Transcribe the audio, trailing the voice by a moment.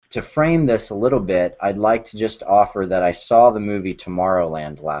to frame this a little bit, I'd like to just offer that I saw the movie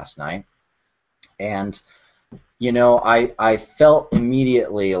Tomorrowland last night, and I felt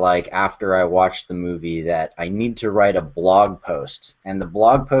immediately, like, after I watched the movie, that I need to write a blog post. And the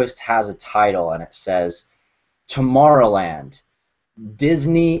blog post has a title, and it says, Tomorrowland,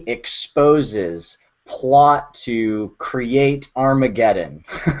 Disney exposes plot to create Armageddon.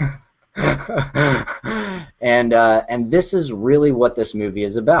 And this is really what this movie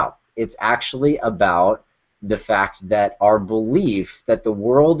is about. It's actually about the fact that our belief that the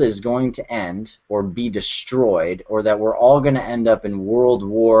world is going to end or be destroyed, or that we're all going to end up in World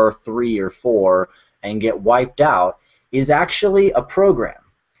War III or IV and get wiped out, is actually a program.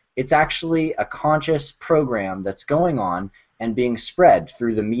 It's actually a conscious program that's going on and being spread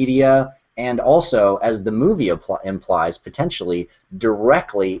through the media, and also, as the movie implies, potentially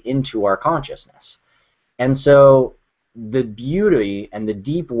directly into our consciousness. And so the beauty and the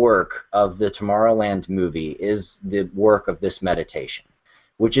deep work of the Tomorrowland movie is the work of this meditation,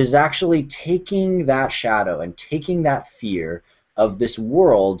 which is actually taking that shadow and taking that fear of this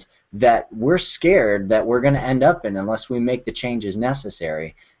world that we're scared that we're going to end up in unless we make the changes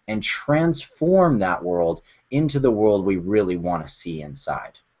necessary, and transform that world into the world we really want to see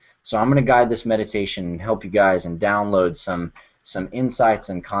inside. So I'm going to guide this meditation and help you guys and download some insights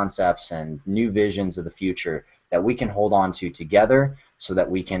and concepts and new visions of the future that we can hold on to together, so that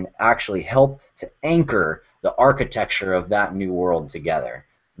we can actually help to anchor the architecture of that new world together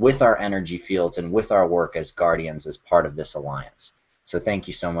with our energy fields and with our work as guardians as part of this alliance. So thank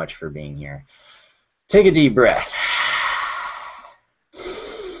you so much for being here. Take a deep breath.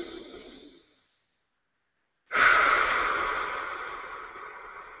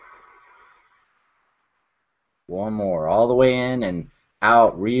 One more, all the way in and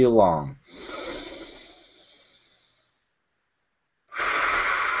out real long.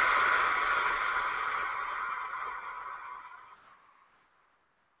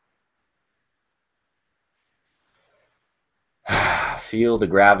 Feel the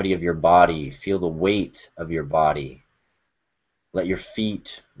gravity of your body. Feel the weight of your body. Let your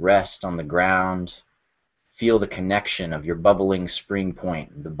feet rest on the ground. Feel the connection of your bubbling spring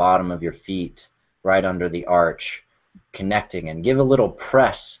point, the bottom of your feet, right under the arch, connecting, and give a little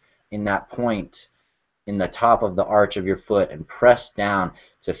press in that point in the top of the arch of your foot, and press down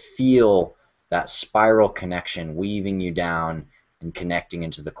to feel that spiral connection weaving you down and connecting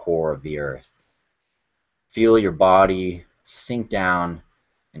into the core of the earth. Feel your body sink down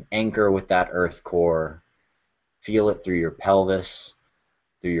and anchor with that earth core. Feel it through your pelvis,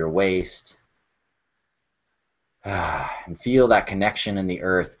 through your waist, and feel that connection in the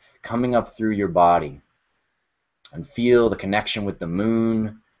earth coming up through your body, and feel the connection with the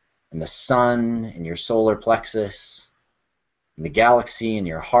moon and the sun in your solar plexus, and the galaxy in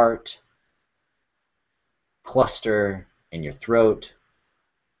your heart, cluster in your throat,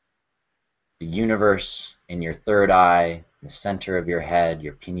 the universe in your third eye, the center of your head,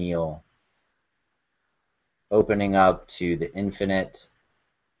 your pineal, opening up to the infinite,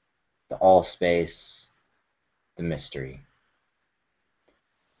 the all space, the mystery.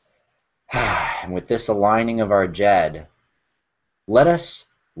 And with this aligning of our Jed, let us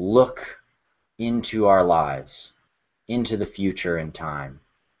look into our lives, into the future and time.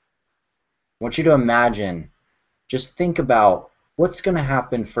 I want you to imagine, just think about what's going to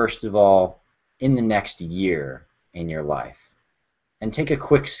happen, first of all, in the next year in your life. And take a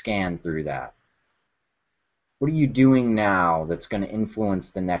quick scan through that. What are you doing now that's going to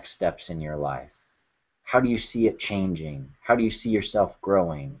influence the next steps in your life? How do you see it changing? How do you see yourself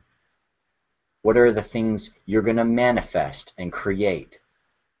growing? What are the things you're going to manifest and create?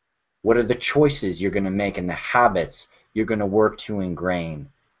 What are the choices you're going to make and the habits you're going to work to ingrain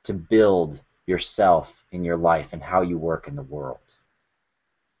to build yourself in your life and how you work in the world?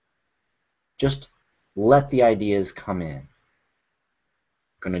 Just let the ideas come in. I'm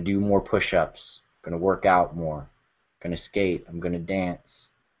going to do more push-ups. I'm going to work out more. I'm going to skate. I'm going to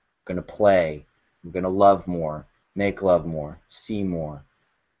dance. I'm going to play. I'm going to love more, make love more, see more,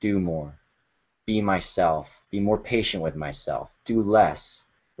 do more, be myself, be more patient with myself, do less,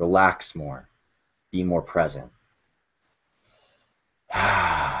 relax more, be more present.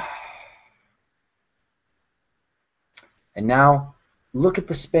 And now look at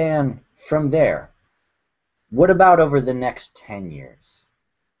the span from there. What about over the next 10 years?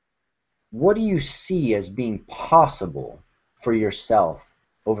 What do you see as being possible for yourself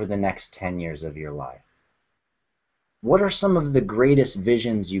over the next 10 years of your life? What are some of the greatest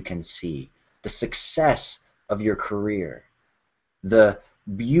visions you can see? The success of your career, the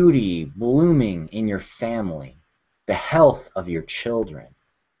beauty blooming in your family, the health of your children,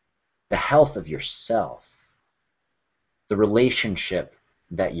 the health of yourself, the relationship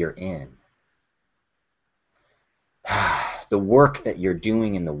that you're in, the work that you're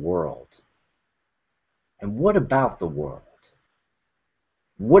doing in the world. And what about the world?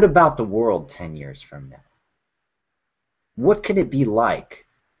 What about the world 10 years from now? What could it be like?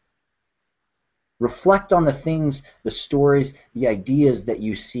 Reflect on the things, the stories, the ideas that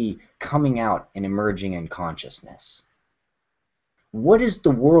you see coming out and emerging in consciousness. What is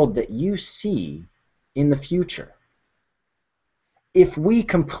the world that you see in the future? If we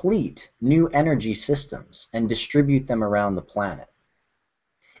complete new energy systems and distribute them around the planet,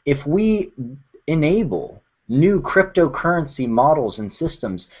 if we enable new cryptocurrency models and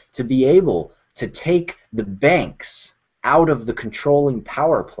systems to be able to take the banks out of the controlling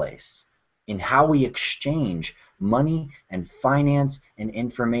power place in how we exchange money and finance and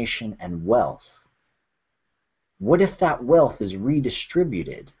information and wealth, what if that wealth is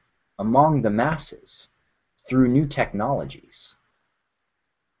redistributed among the masses through new technologies?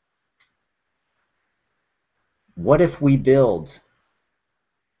 What if we build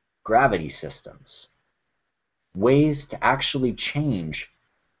gravity systems, ways to actually change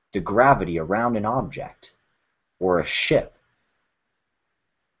the gravity around an object or a ship?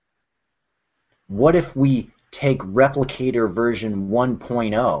 What if we take Replicator version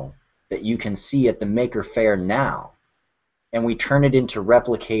 1.0 that you can see at the Maker Faire now, and we turn it into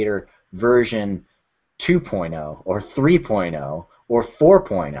Replicator version 2.0 or 3.0 or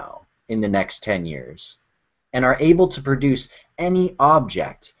 4.0 in the next 10 years, and are able to produce any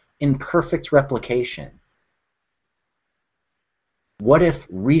object in perfect replication? What if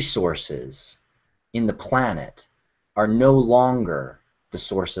resources in the planet are no longer the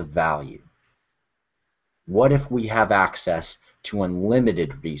source of value? What if we have access to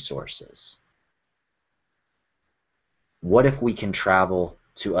unlimited resources? What if we can travel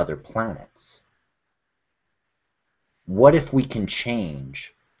to other planets? What if we can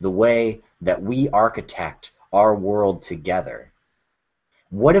change the way that we architect our world together?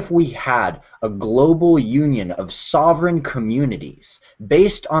 What if we had a global union of sovereign communities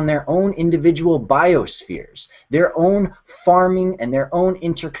based on their own individual biospheres, their own farming and their own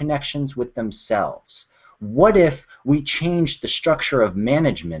interconnections with themselves? What if we changed the structure of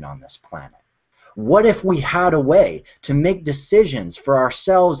management on this planet? What if we had a way to make decisions for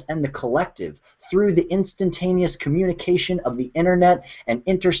ourselves and the collective through the instantaneous communication of the internet and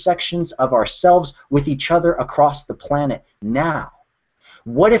intersections of ourselves with each other across the planet now?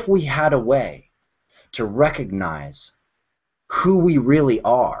 What if we had a way to recognize who we really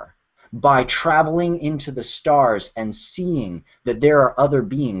are by traveling into the stars and seeing that there are other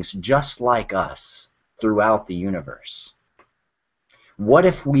beings just like us throughout the universe? What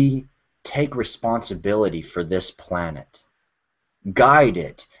if we take responsibility for this planet, guide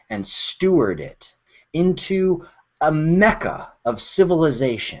it and steward it into a mecca of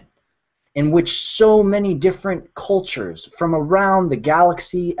civilization in which so many different cultures from around the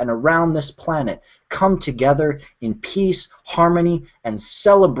galaxy and around this planet come together in peace, harmony, and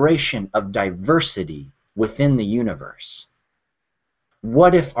celebration of diversity within the universe?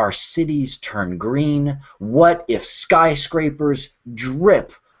 What if our cities turn green? What if skyscrapers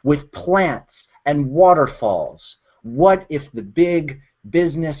drip with plants and waterfalls? What if the big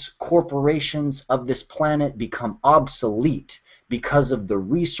business corporations of this planet become obsolete because of the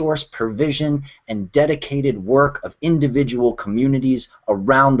resource provision and dedicated work of individual communities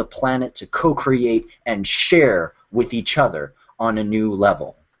around the planet to co-create and share with each other on a new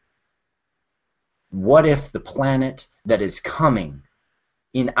level? What if the planet that is coming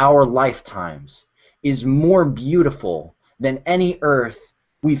in our lifetimes is more beautiful than any Earth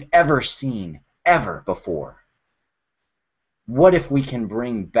we've ever seen, ever before? What if we can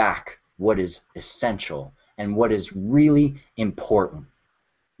bring back what is essential and what is really important,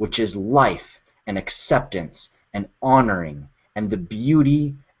 which is life and acceptance and honoring and the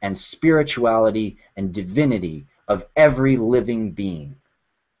beauty and spirituality and divinity of every living being?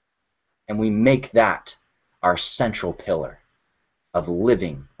 And we make that our central pillar of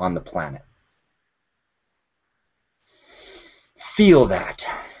living on the planet. Feel that.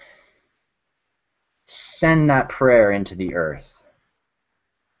 Send that prayer into the earth.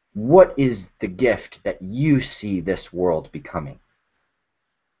 What is the gift that you see this world becoming?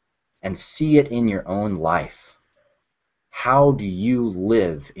 And see it in your own life. How do you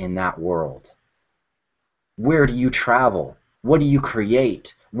live in that world? Where do you travel? What do you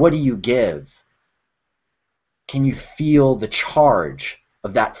create? What do you give? Can you feel the charge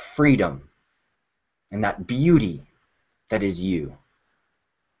of that freedom and that beauty that is you?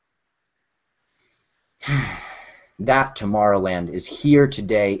 That Tomorrowland is here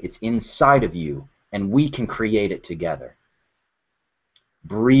today. It's inside of you, and we can create it together.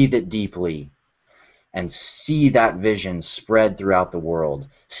 Breathe it deeply and see that vision spread throughout the world.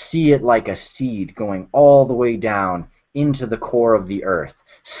 See it like a seed going all the way down into the core of the earth.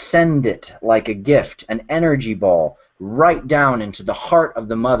 Send it like a gift, an energy ball, right down into the heart of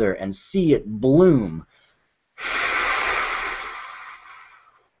the mother, and see it bloom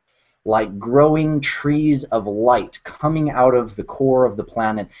like growing trees of light coming out of the core of the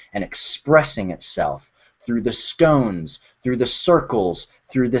planet and expressing itself through the stones, through the circles,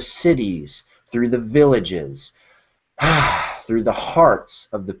 through the cities, through the villages, through the hearts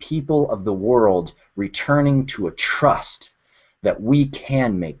of the people of the world, returning to a trust that we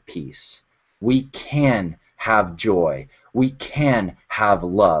can make peace, we can have joy, we can have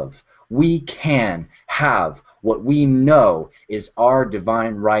love, we can have what we know is our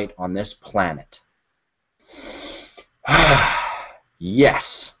divine right on this planet.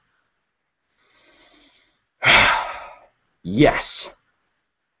 Yes. Yes.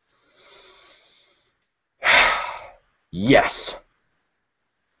 Yes.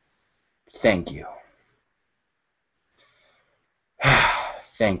 Thank you.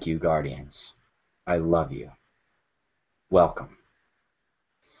 Thank you, Guardians. I love you. Welcome.